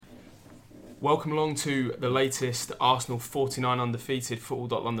Welcome along to the latest Arsenal 49 Undefeated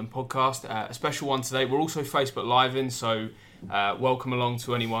Football.London podcast. A special one today. We're also Facebook Live so welcome along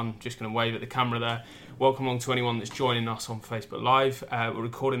to anyone. Just going to wave at the camera there. Welcome along to anyone that's joining us on Facebook Live. We're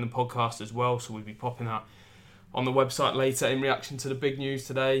recording the podcast as well, so we'll be popping that on the website later in reaction to the big news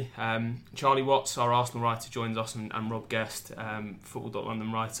today. Charlie Watts, our Arsenal writer, joins us, and Rob Guest,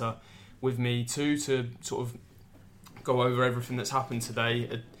 Football.London writer, with me too, to sort of go over everything that's happened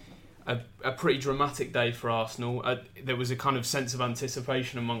today. A pretty dramatic day for Arsenal. There was a kind of sense of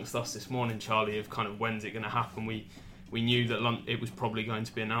anticipation amongst us this morning, Charlie, of kind of when's it going to happen. We knew that it was probably going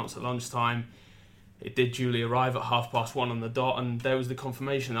to be announced at lunchtime. It did duly arrive at 1:30 on the dot, and there was the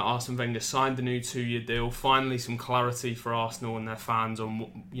confirmation that Arsene Wenger signed the new 2-year deal. Finally, some clarity for Arsenal and their fans on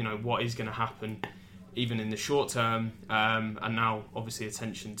what is going to happen, even in the short term. And now, obviously,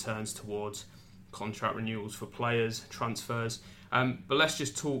 attention turns towards contract renewals for players, transfers. But let's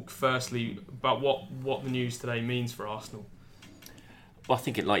just talk firstly about what the news today means for Arsenal. Well, I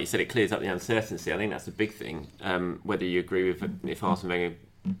think, like you said, it clears up the uncertainty. I think that's a big thing. Whether you agree with if Arsene Wenger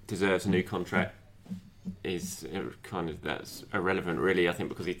deserves a new contract is that's irrelevant, really. I think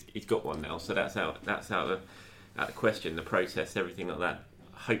because he's got one now, so that's out of the question. The process, everything like that.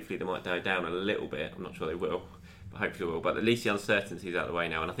 Hopefully, they might die down a little bit. I'm not sure they will. But hopefully it will. But at least the uncertainty is out of the way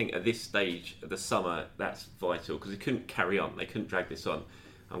now. And I think at this stage of the summer, that's vital because they couldn't carry on. They couldn't drag this on.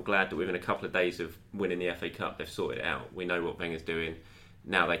 I'm glad that within a couple of days of winning the FA Cup, they've sorted it out. We know what Wenger's doing.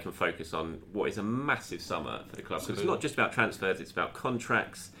 Now they can focus on what is a massive summer for the club. Because it's not just about transfers, it's about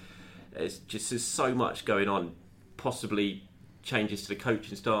contracts. There's so much going on. Possibly changes to the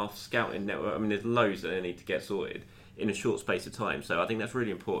coaching staff, scouting network. I mean, there's loads that they need to get sorted in a short space of time. So I think that's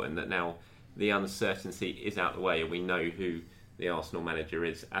really important that now the uncertainty is out of the way and we know who the Arsenal manager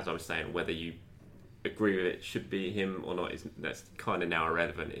is. As I was saying, whether you agree with it should be him or not, that's kind of now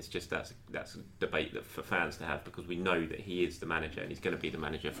irrelevant. It's just that's a debate that for fans to have because we know that he is the manager and he's going to be the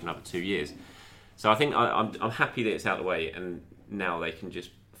manager for another 2 years. So I think I'm happy that it's out of the way and now they can just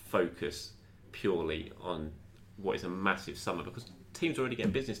focus purely on what is a massive summer because teams are already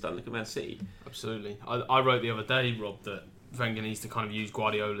getting business done. Look at Man City. Absolutely. I wrote the other day, Rob, that Wenger needs to kind of use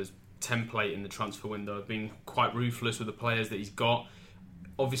Guardiola's template in the transfer window, being quite ruthless with the players that he's got.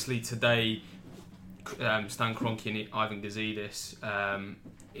 Obviously today, Stan Kroenke and Ivan Gazidis,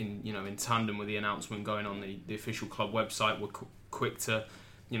 in tandem with the announcement going on the official club website, were quick to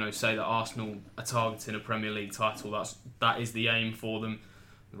say that Arsenal are targeting a Premier League title. That is the aim for them.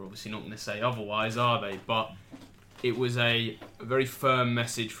 They're obviously not going to say otherwise, are they? But it was a very firm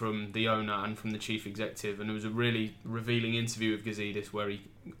message from the owner and from the chief executive, and it was a really revealing interview with Gazidis where he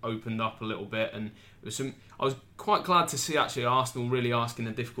opened up a little bit, and I was quite glad to see actually Arsenal really asking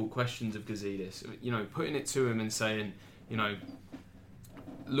the difficult questions of Gazidis, putting it to him and saying,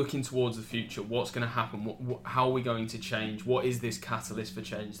 looking towards the future, what's going to happen, how are we going to change, what is this catalyst for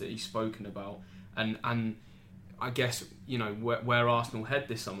change that he's spoken about, and I guess where Arsenal head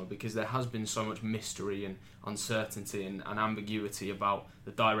this summer, because there has been so much mystery and uncertainty and ambiguity about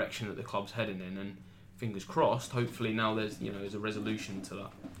the direction that the club's heading in, and fingers crossed, hopefully now there's a resolution to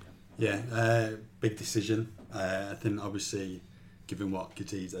that. Yeah, big decision. I think obviously, given what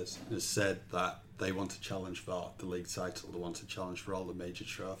Gazidis has said, that they want to challenge for the league title, they want to challenge for all the major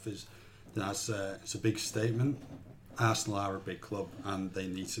trophies, then it's a big statement. Arsenal are a big club and they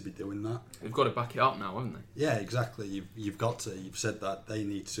need to be doing that. They've got to back it up now, haven't they? Yeah, exactly. You've got to. You've said that they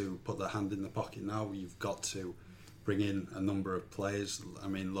need to put their hand in the pocket now. You've got to bring in a number of players. I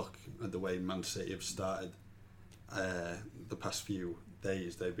mean, look at the way Man City have started the past few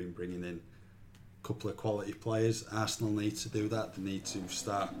days. They've been bringing in a couple of quality players. Arsenal need to do that. They need to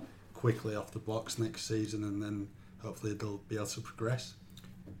start quickly off the blocks next season and then hopefully they'll be able to progress.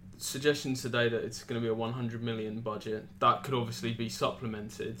 Suggestions today that it's going to be a 100 million budget. That could obviously be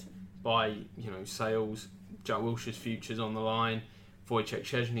supplemented by sales. Jack Wilshere's future's on the line, Wojciech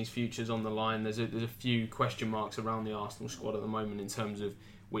Szczesny's future's on the line. There's a few question marks around the Arsenal squad at the moment in terms of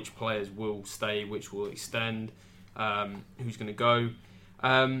which players will stay, which will extend, who's going to go.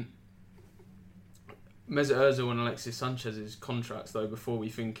 Mesut Ozil and Alexis Sanchez's contracts, though, before we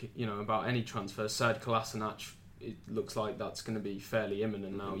think about any transfer, Sead Kolasinac, it looks like that's going to be fairly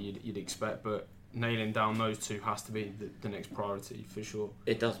imminent now, you'd expect, but nailing down those two has to be the next priority for sure.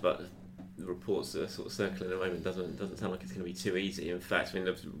 It does, but the reports that are sort of circling at the moment doesn't sound like it's going to be too easy. In fact, I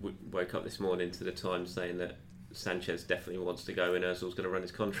woke up this morning to the Times saying that Sanchez definitely wants to go and Ozil's going to run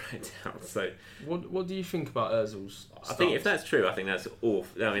his contract out. So, what do you think about Ozil's start? I think if that's true, I think that's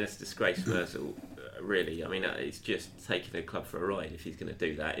awful. I mean, that's a disgrace for Ozil. Really, I mean, it's just taking the club for a ride if he's going to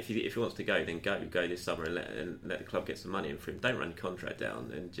do that. If he wants to go, then go this summer and let the club get some money in for him. Don't run the contract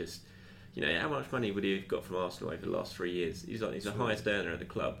down and just You know, how much money would he have got from Arsenal over the last 3 years? He's the highest earner at the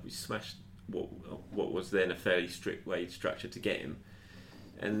club. We smashed what was then a fairly strict wage structure to get him,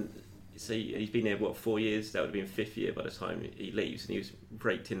 and so he's been there 4 years. That would have been fifth year by the time he leaves, and he was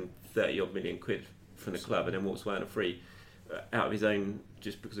raked in 30 odd million quid from the club, and then walks away on a free out of his own,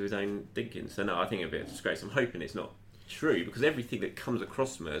 just because of his own thinking. So no, I think it'd be a disgrace. I'm hoping it's not true, because everything that comes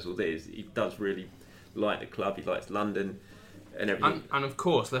across from Ozil is he does really like the club. He likes London and everything. And of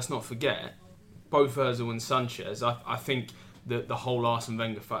course, let's not forget both Ozil and Sanchez. I think that the whole Arsene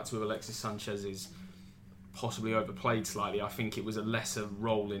Wenger factor with Alexis Sanchez is possibly overplayed slightly. I think it was a lesser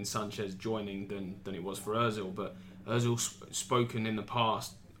role in Sanchez joining than it was for Ozil, but Ozil's spoken in the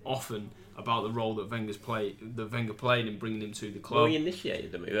past often about the role that Wenger played in bringing him to the club. Well, he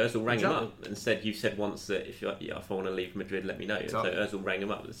initiated the move. Ozil rang him up and said, "You said once that if I want to leave Madrid, let me know." Exactly. So Ozil rang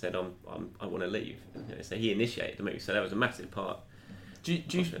him up and said, "I want to leave." So he initiated the move. So that was a massive part. Do you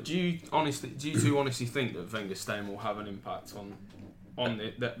two honestly think that Wenger's staying will have an impact on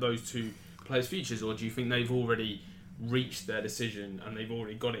those two players' futures, or do you think they've already reached their decision and they've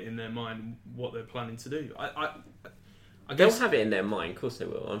already got it in their mind what they're planning to do? I guess they'll have it in their mind. Of course they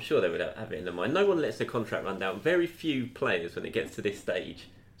will. I'm sure they would have it in their mind. No one lets their contract run down. Very few players, when it gets to this stage,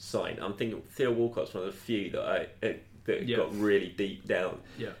 sign. I'm thinking Theo Walcott's one of the few that got really deep down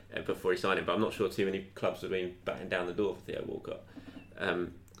before he signed him. But I'm not sure too many clubs have been batting down the door for Theo Walcott.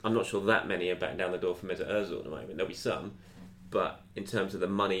 I'm not sure that many are batting down the door for Mesut Ozil at the moment. There'll be some, but in terms of the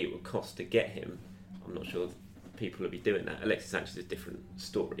money it would cost to get him, I'm not sure people will be doing that. Alexis Sanchez is a different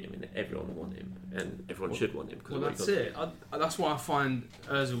story. I mean, everyone will want him, and everyone should want him. Well, that's it. That's why I find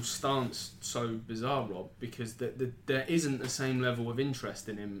Ozil's stance so bizarre, Rob, because there isn't the same level of interest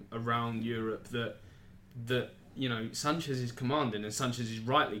in him around Europe that Sanchez is commanding, and Sanchez is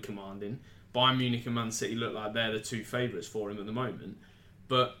rightly commanding. Bayern Munich and Man City look like they're the two favourites for him at the moment,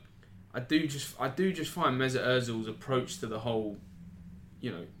 but I do just find Mesut Ozil's approach to the whole,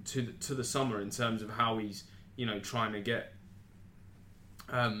 to the summer in terms of how he's trying to get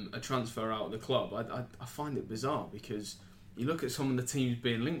a transfer out of the club. I find it bizarre, because you look at some of the teams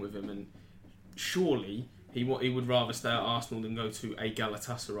being linked with him, and surely he would rather stay at Arsenal than go to a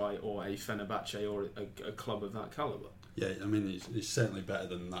Galatasaray or a Fenerbahce or a club of that calibre. Yeah, I mean he's certainly better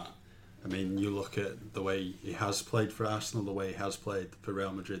than that. I mean, you look at the way he has played for Arsenal, the way he has played for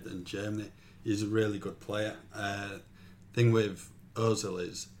Real Madrid and Germany. He's a really good player. Thing with Ozil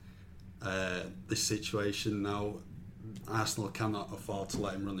is this situation now, Arsenal cannot afford to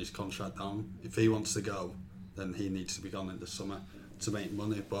let him run his contract down. If he wants to go, then he needs to be gone in the summer to make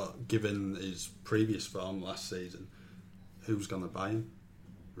money. But given his previous form last season, who's going to buy him?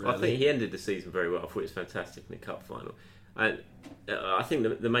 Really? I think he ended the season very well. I thought it was fantastic in the cup final. And I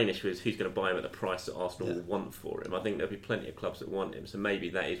think the main issue is who's going to buy him at the price that Arsenal will want for him. I think there'll be plenty of clubs that want him, so maybe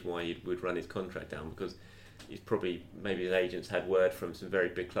that is why he would run his contract down, because maybe his agents had word from some very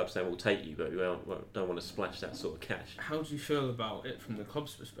big clubs saying we'll take you, but we don't want to splash that sort of cash. How do you feel about it from the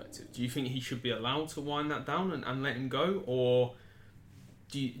club's perspective? Do you think he should be allowed to wind that down and let him go, or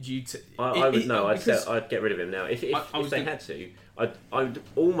do you? I'd get rid of him now. If they had to, I would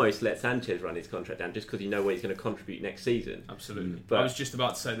almost let Sanchez run his contract down, just because you know where he's going to contribute next season. Absolutely. But I was just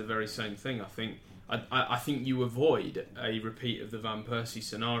about to say the very same thing. I think you avoid a repeat of the Van Persie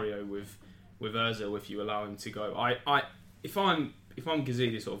scenario with Ozil if you allow him to go. If I'm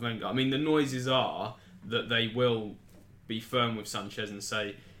Gazidis or Wenger, I mean, the noises are that they will be firm with Sanchez and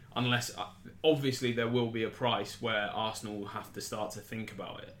say, unless obviously there will be a price where Arsenal will have to start to think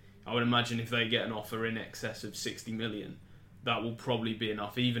about it. I would imagine if they get an offer in excess of 60 million, that will probably be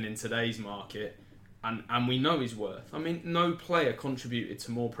enough, even in today's market. And we know his worth. I mean, no player contributed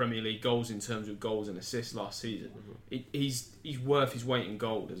to more Premier League goals in terms of goals and assists last season. Mm-hmm. He's worth his weight in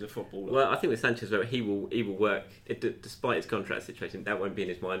gold as a footballer. Well, I think with Sanchez, he will work. Despite his contract situation, that won't be in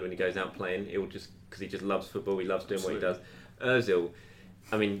his mind when he goes out playing. It will just, because he just loves football. He loves doing what he does. Ozil,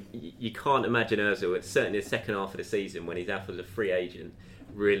 I mean, you can't imagine Ozil, certainly the second half of the season when he's out as a free agent,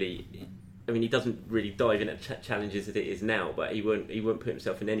 really. I mean, he doesn't really dive into challenges as it is now, but he won't put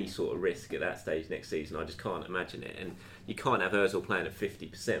himself in any sort of risk at that stage next season. I just can't imagine it. And you can't have Ozil playing at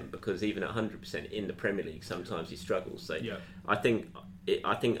 50%, because even at 100% in the Premier League, sometimes he struggles. So yeah. I think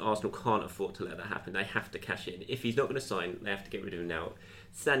Arsenal can't afford to let that happen. They have to cash in. If he's not going to sign, they have to get rid of him now.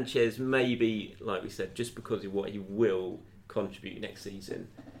 Sanchez, maybe, like we said, just because of what he will contribute next season,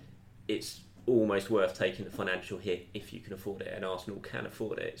 it's almost worth taking the financial hit if you can afford it, and Arsenal can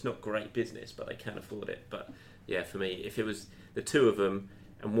afford it. It's not great business, but they can afford it. But yeah, for me, if it was the two of them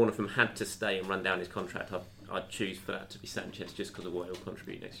and one of them had to stay and run down his contract, I'd choose for that to be Sanchez, just because of what he'll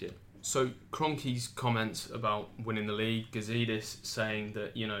contribute next year. So Kroenke's comments about winning the league, Gazidis saying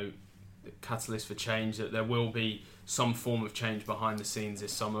that catalyst for change, that there will be some form of change behind the scenes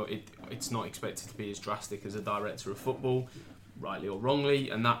this summer. It's not expected to be as drastic as a director of football, rightly or wrongly,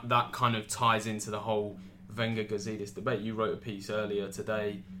 and that kind of ties into the whole Wenger-Gazidis debate. You wrote a piece earlier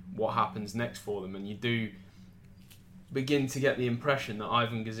today, what happens next for them, and you do begin to get the impression that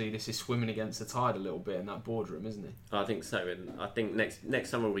Ivan Gazidis is swimming against the tide a little bit in that boardroom, isn't he? I think so, and I think next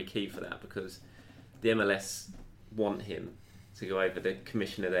summer will be key for that, because the MLS want him to go over. The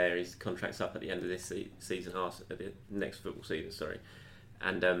commissioner there, his contract's up at the end of this season, at the next football season, sorry,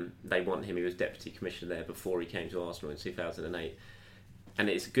 and they want him. He was deputy commissioner there before he came to Arsenal in 2008, and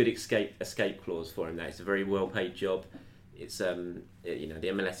it's a good escape clause for him there. It's a very well paid job. It's the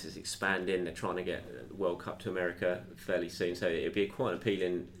MLS is expanding. They're trying to get the World Cup to America fairly soon, so it'll be a quite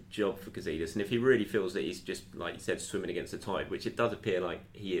appealing job for Gazidis. And if he really feels that he's just, like you said, swimming against the tide, which it does appear like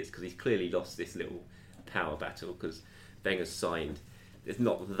he is, because he's clearly lost this little power battle, because Wenger's signed. There's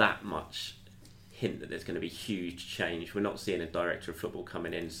not that much hint that there's going to be huge change. We're not seeing a director of football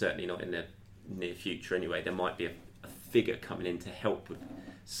coming in, certainly not in the near future anyway. There might be a figure coming in to help with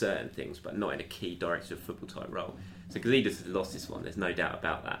certain things, but not in a key director of football type role. So Gazidis has lost this one, there's no doubt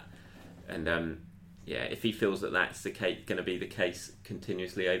about that. And if he feels that that's going to be the case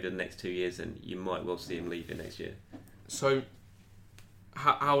continuously over the next 2 years, then you might well see him leaving next year. So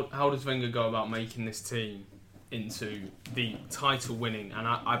how does Wenger go about making this team into the title winning? And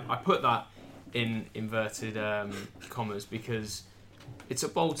I put that in inverted commas, because it's a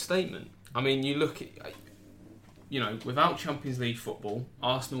bold statement. I mean, you look at, without Champions League football,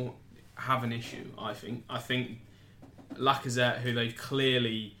 Arsenal have an issue, I think. I think Lacazette, who they've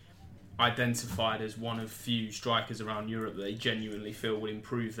clearly identified as one of few strikers around Europe that they genuinely feel would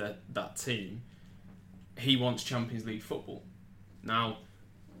improve that team, he wants Champions League football. Now,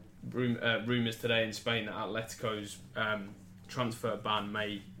 rumours today in Spain that Atletico's transfer ban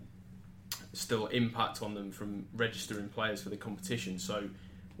may still impact on them from registering players for the competition, so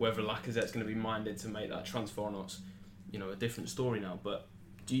whether Lacazette's going to be minded to make that transfer or not, a different story now. But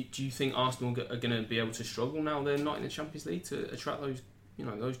do you think Arsenal are going to be able to struggle now they're not in the Champions League to attract those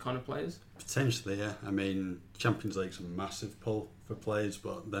those kind of players? Potentially, yeah. I mean, Champions League's a massive pull for players,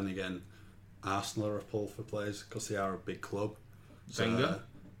 but then again, Arsenal are a pull for players because they are a big club. Wenger?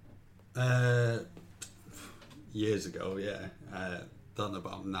 Years ago, yeah. Don't know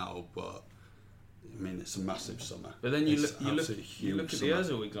about now, but I mean, it's a massive summer. But then you look at the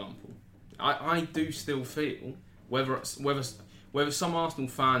Ozil example. I do still feel whether some Arsenal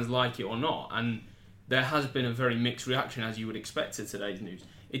fans like it or not, and there has been a very mixed reaction, as you would expect, to today's news.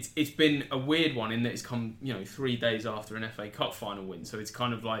 It's been a weird one in that it's come 3 days after an FA Cup final win, so it's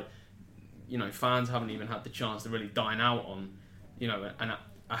kind of like fans haven't even had the chance to really dine out on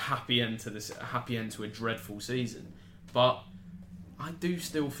a happy end to this, a happy end to a dreadful season. But I do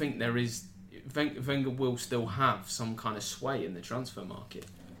still think Wenger will still have some kind of sway in the transfer market,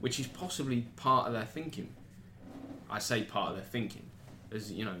 which is possibly part of their thinking. I say part of their thinking. There's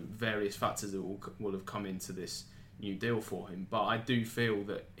various factors that will have come into this new deal for him, but I do feel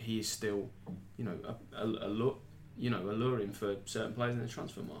that he is still alluring for certain players in the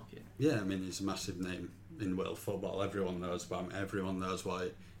transfer market. Yeah, I mean, he's a massive name in world football. Everyone knows about him. Everyone knows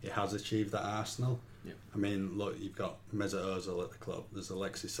what he has achieved at Arsenal. Yeah. I mean, look, you've got Mesut Ozil at the club. There's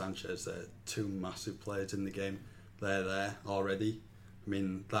Alexis Sanchez. They're two massive players in the game. They're there already. I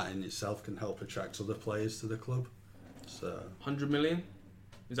mean, that in itself can help attract other players to the club. So 100 million?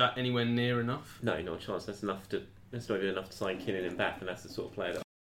 Is that anywhere near enough? No, not a chance. That's not even enough to sign Kinnan and Mbappe, and that's the sort of player that